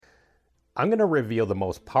I'm going to reveal the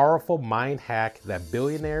most powerful mind hack that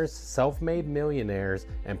billionaires, self-made millionaires,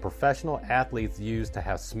 and professional athletes use to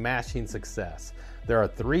have smashing success. There are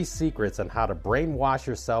 3 secrets on how to brainwash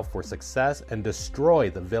yourself for success and destroy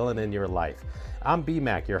the villain in your life. I'm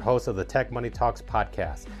BMac, your host of the Tech Money Talks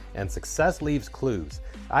podcast, and success leaves clues.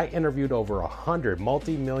 I interviewed over 100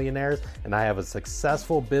 multi-millionaires, and I have a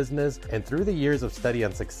successful business. And through the years of study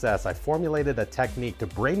on success, I formulated a technique to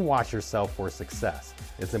brainwash yourself for success.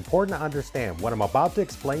 It's important to understand what I'm about to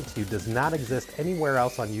explain to you does not exist anywhere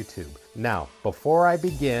else on YouTube. Now, before I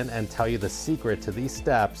begin and tell you the secret to these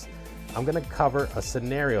steps, I'm going to cover a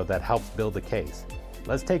scenario that helps build the case.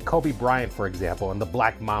 Let's take Kobe Bryant, for example, and the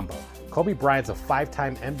Black Mamba. Kobe Bryant's a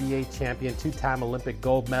 5-time NBA champion, 2-time Olympic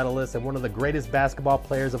gold medalist, and one of the greatest basketball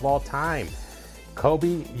players of all time.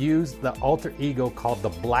 Kobe used the alter ego called the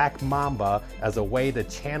Black Mamba as a way to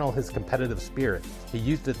channel his competitive spirit. He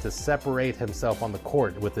used it to separate himself on the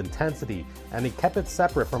court with intensity, and he kept it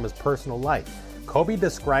separate from his personal life. Kobe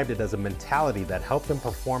described it as a mentality that helped him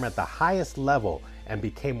perform at the highest level and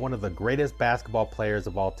became one of the greatest basketball players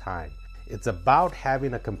of all time. It's about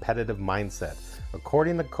having a competitive mindset.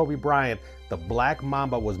 According to Kobe Bryant, the Black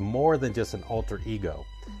Mamba was more than just an alter ego.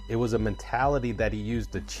 It was a mentality that he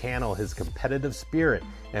used to channel his competitive spirit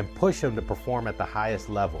and push him to perform at the highest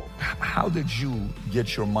level. How did you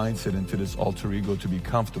get your mindset into this alter ego to be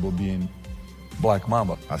comfortable being Black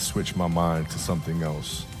Mamba? I switched my mind to something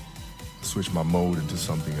else. I switched my mode into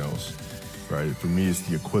something else, right? For me, it's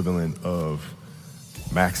the equivalent of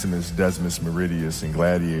Maximus, Decimus Meridius, and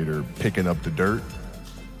Gladiator picking up the dirt,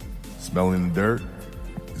 smelling the dirt.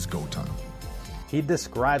 It's go time. He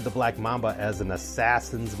described the Black Mamba as an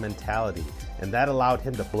assassin's mentality, and that allowed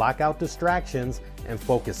him to block out distractions and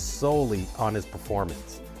focus solely on his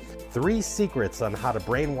performance. 3 secrets on how to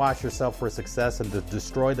brainwash yourself for success and to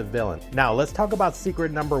destroy the villain. Now, let's talk about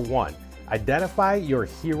secret number 1. Identify your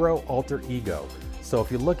hero alter ego. So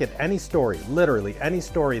if you look at any story, literally any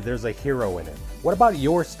story, there's a hero in it. What about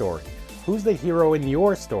your story? Who's the hero in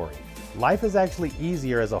your story? Life is actually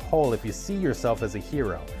easier as a whole if you see yourself as a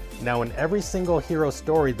hero. Now, in every single hero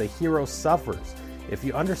story, the hero suffers. If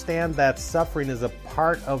you understand that suffering is a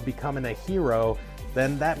part of becoming a hero,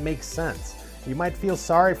 then that makes sense. You might feel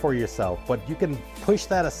sorry for yourself, but you can push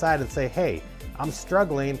that aside and say, hey, I'm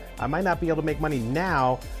struggling. I might not be able to make money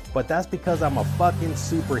now, but that's because I'm a fucking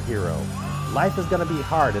superhero. Life is gonna be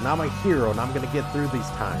hard, and I'm a hero, and I'm gonna get through these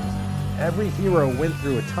times. Every hero went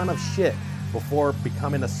through a ton of shit before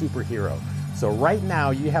becoming a superhero. So right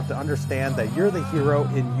now, you have to understand that you're the hero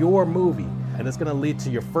in your movie, and it's gonna lead to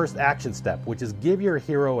your first action step, which is give your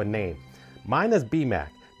hero a name. Mine is BMac.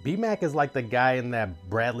 BMac is like the guy in that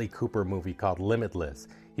Bradley Cooper movie called Limitless.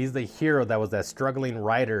 He's the hero that was that struggling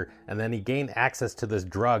writer, and then he gained access to this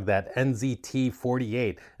drug, that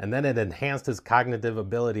NZT48, and then it enhanced his cognitive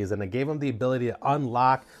abilities, and it gave him the ability to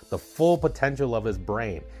unlock the full potential of his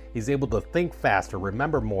brain. He's able to think faster,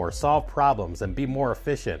 remember more, solve problems, and be more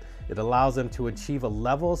efficient. It allows him to achieve a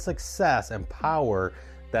level of success and power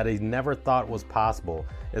that he never thought was possible.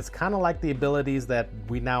 It's kind of like the abilities that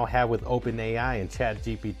we now have with OpenAI and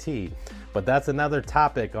ChatGPT, but that's another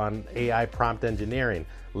topic on AI prompt engineering.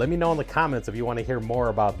 Let me know in the comments if you want to hear more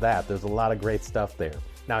about that. There's a lot of great stuff there.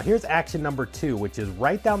 Now here's action number 2, which is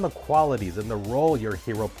write down the qualities and the role your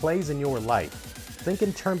hero plays in your life. Think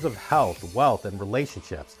in terms of health, wealth, and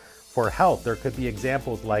relationships. For health, there could be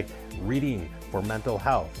examples like reading for mental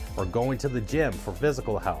health or going to the gym for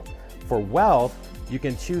physical health. For wealth, you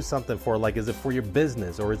can choose something for, like, is it for your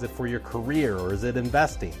business, or is it for your career, or is it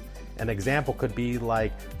investing? An example could be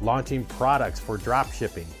like launching products for drop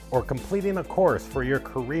shipping, or completing a course for your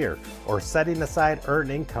career, or setting aside earned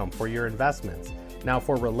income for your investments. Now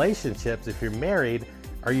for relationships, if you're married,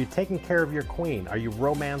 are you taking care of your queen? Are you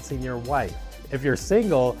romancing your wife? If you're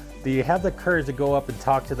single, do you have the courage to go up and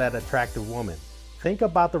talk to that attractive woman? Think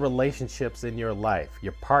about the relationships in your life,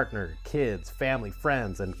 your partner, kids, family,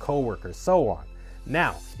 friends, and coworkers, so on.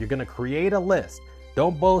 Now, you're gonna create a list.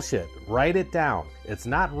 Don't bullshit, write it down. It's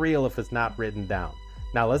not real if it's not written down.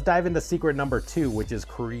 Now let's dive into secret number 2, which is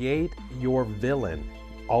create your villain,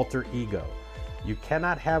 alter ego. You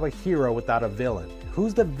cannot have a hero without a villain.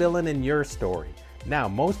 Who's the villain in your story? Now,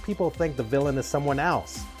 most people think the villain is someone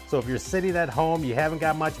else. So if you're sitting at home, you haven't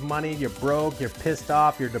got much money, you're broke, you're pissed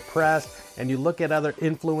off, you're depressed, and you look at other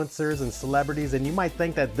influencers and celebrities and you might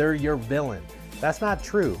think that they're your villain. That's not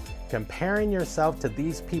true. Comparing yourself to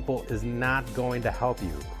these people is not going to help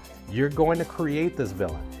you. You're going to create this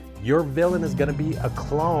villain. Your villain is going to be a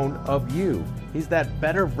clone of you. He's that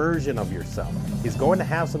better version of yourself. He's going to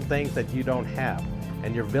have some things that you don't have.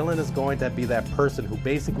 And your villain is going to be that person who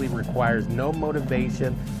basically requires no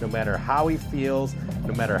motivation, no matter how he feels,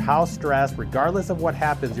 no matter how stressed, regardless of what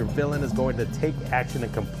happens, your villain is going to take action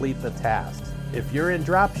and complete the tasks. If you're in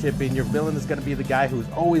dropshipping, your villain is going to be the guy who's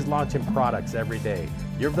always launching products every day.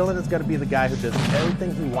 Your villain is going to be the guy who does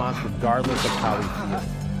everything he wants regardless of how he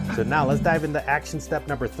feels. So now let's dive into action step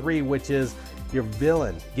number 3, which is your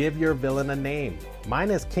villain. Give your villain a name. Mine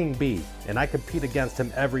is King B, and I compete against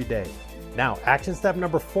him every day. Now, action step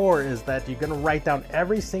number 4 is that you're going to write down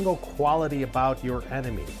every single quality about your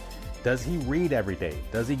enemy. Does he read every day?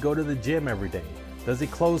 Does he go to the gym every day? Does he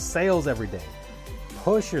close sales every day?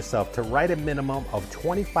 Push yourself to write a minimum of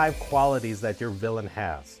 25 qualities that your villain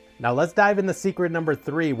has. Now let's dive into secret number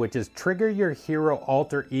 3, which is trigger your hero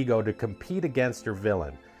alter ego to compete against your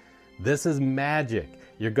villain. This is magic.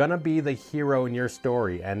 You're gonna be the hero in your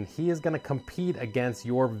story, and he is gonna compete against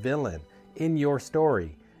your villain in your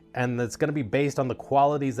story. And it's gonna be based on the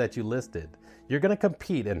qualities that you listed. You're gonna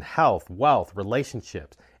compete in health, wealth,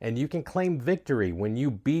 relationships, and you can claim victory when you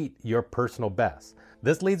beat your personal best.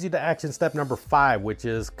 This leads you to action step number 5, which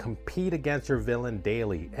is compete against your villain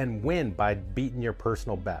daily and win by beating your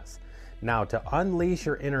personal best. Now, to unleash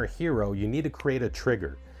your inner hero, you need to create a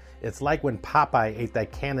trigger. It's like when Popeye ate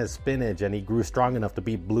that can of spinach and he grew strong enough to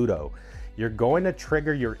beat Bluto. You're going to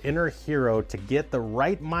trigger your inner hero to get the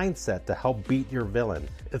right mindset to help beat your villain.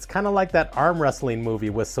 It's kind of like that arm wrestling movie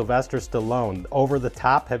with Sylvester Stallone, Over the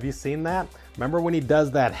Top. Have you seen that? Remember when he does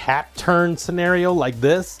that hat turn scenario like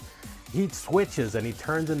this? He switches and he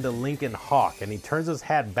turns into Lincoln Hawk, and he turns his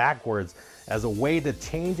hat backwards as a way to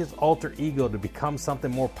change his alter ego to become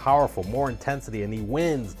something more powerful, more intensity, and he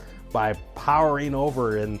wins by powering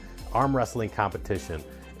over in arm wrestling competition.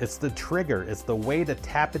 It's the trigger. It's the way to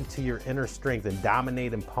tap into your inner strength and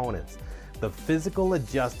dominate opponents. The physical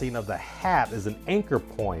adjusting of the hat is an anchor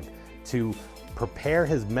point to prepare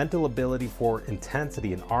his mental ability for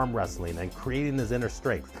intensity in arm wrestling and creating his inner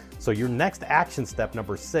strength. So your next action step,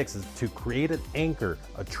 number 6, is to create an anchor,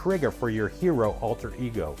 a trigger for your hero alter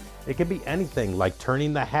ego. It can be anything like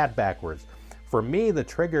turning the hat backwards. For me, the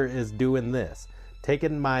trigger is doing this,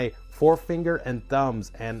 taking my forefinger and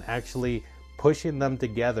thumbs and actually pushing them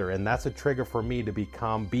together, and that's a trigger for me to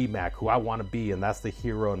become B-Mac, who I want to be, and that's the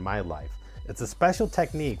hero in my life. It's a special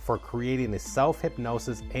technique for creating a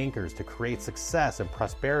self-hypnosis anchors to create success and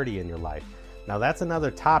prosperity in your life. Now that's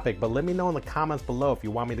another topic, but let me know in the comments below if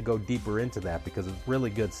you want me to go deeper into that, because it's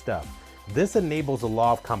really good stuff. This enables the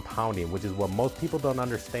law of compounding, which is what most people don't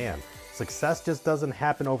understand. Success just doesn't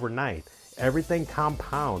happen overnight. Everything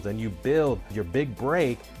compounds, and you build your big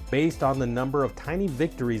break based on the number of tiny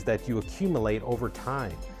victories that you accumulate over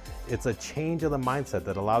time. It's a change of the mindset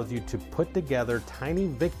that allows you to put together tiny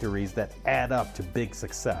victories that add up to big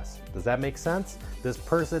success. Does that make sense? This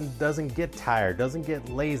person doesn't get tired, doesn't get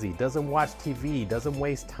lazy, doesn't watch TV, doesn't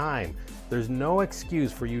waste time. There's no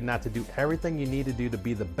excuse for you not to do everything you need to do to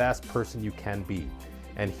be the best person you can be.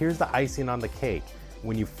 And here's the icing on the cake.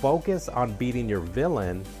 When you focus on beating your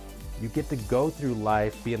villain, you get to go through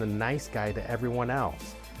life being a nice guy to everyone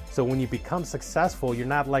else. So when you become successful, you're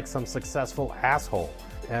not like some successful asshole.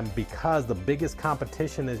 And because the biggest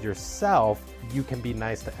competition is yourself, you can be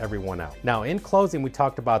nice to everyone else. Now, in closing, we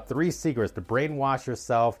talked about 3 secrets to brainwash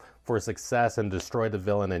yourself for success and destroy the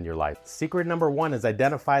villain in your life. Secret number 1 is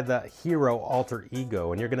identify the hero alter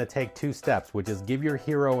ego. And you're gonna take 2 steps, which is give your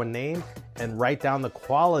hero a name and write down the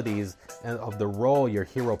qualities of the role your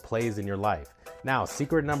hero plays in your life. Now,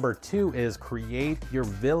 secret number 2 is create your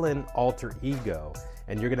villain alter ego.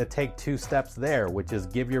 And you're gonna take 2 steps there, which is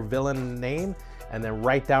give your villain a name and then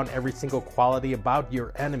write down every single quality about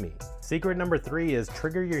your enemy. Secret number 3 is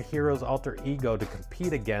trigger your hero's alter ego to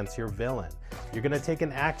compete against your villain. You're gonna take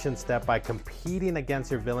an action step by competing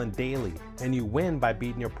against your villain daily, and you win by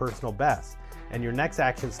beating your personal best. And your next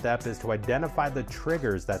action step is to identify the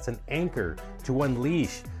triggers that's an anchor to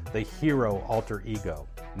unleash the hero alter ego.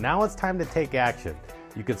 Now it's time to take action.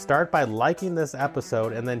 You could start by liking this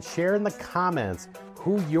episode and then share in the comments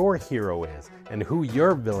who your hero is and who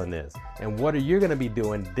your villain is, and what are you going to be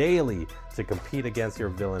doing daily to compete against your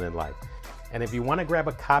villain in life. And if you want to grab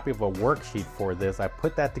a copy of a worksheet for this, I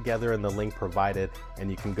put that together in the link provided, and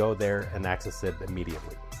you can go there and access it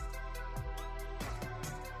immediately.